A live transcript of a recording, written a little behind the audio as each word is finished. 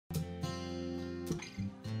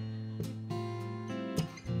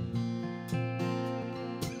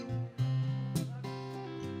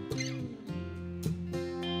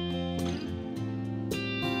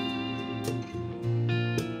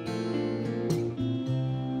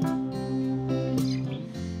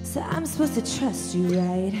So I'm supposed to trust you,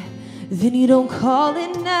 right? Then you don't call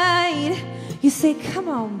at night. You say, come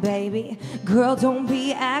on, baby, girl, don't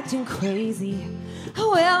be acting crazy.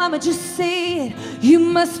 Well, I'ma just say it, you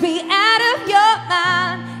must be out of your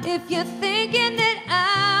mind if you're thinking that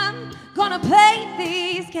I'm gonna play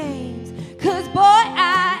these games. Cause boy,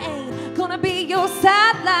 I ain't gonna be your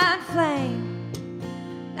sideline flame.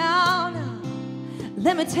 No, no,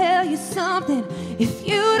 let me tell you something. If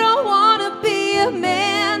you don't wanna be a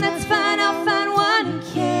man, that's fine, I'll find one who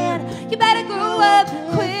can. You better grow up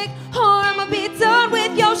quick or I'ma be done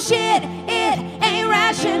with your shit. It ain't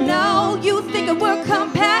rational, you think we're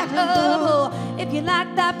compatible. If you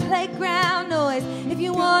like that playground noise, if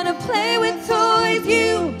you wanna play with toys,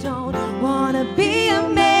 you don't wanna be a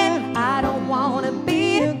man. I don't wanna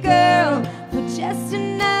be a girl for just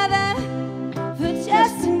another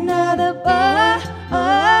boy.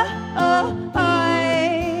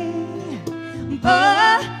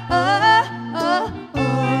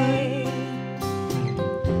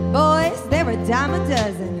 Boys, they're a dime a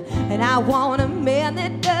dozen, and I want a man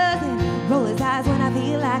that doesn't roll his eyes when I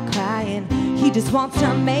feel like crying. He just wants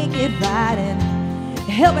to make it right, and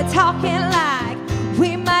he'll be talking like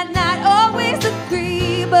we might not always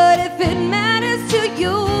agree, but if it matters to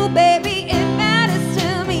you, baby, it matters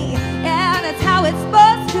to me. Yeah, that's how it's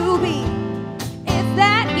supposed to be. It's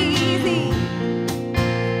that easy.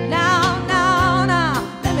 No, no, no,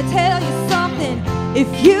 let me tell you something. If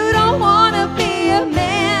you don't wanna be a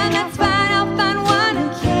man, that's fine, I'll find one who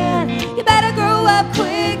can. You better grow up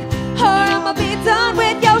quick or I'ma be done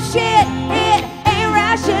with your shit. It ain't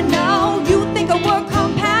rational, you think we're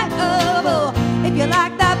compatible. If you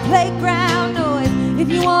like that playground noise, if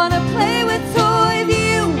you wanna play with toys,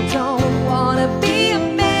 you don't wanna be a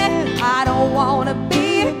man. I don't wanna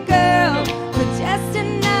be a girl for just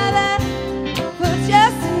another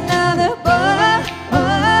boy.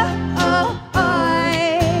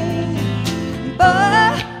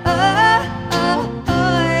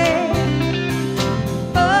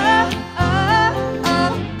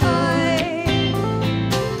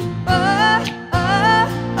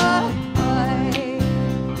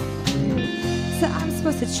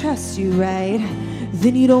 To trust you, right?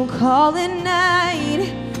 Then you don't call at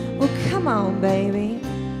night. Well, come on, baby.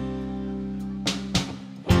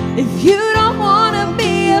 If you don't wanna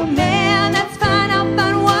be a man, that's fine, I'll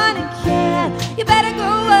find one who can. You better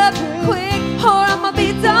grow up quick or I'ma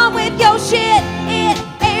be done with your shit. It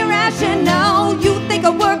ain't rational, you think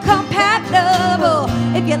we're compatible.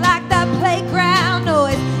 If you like that playground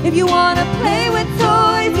noise, if you wanna play with toys,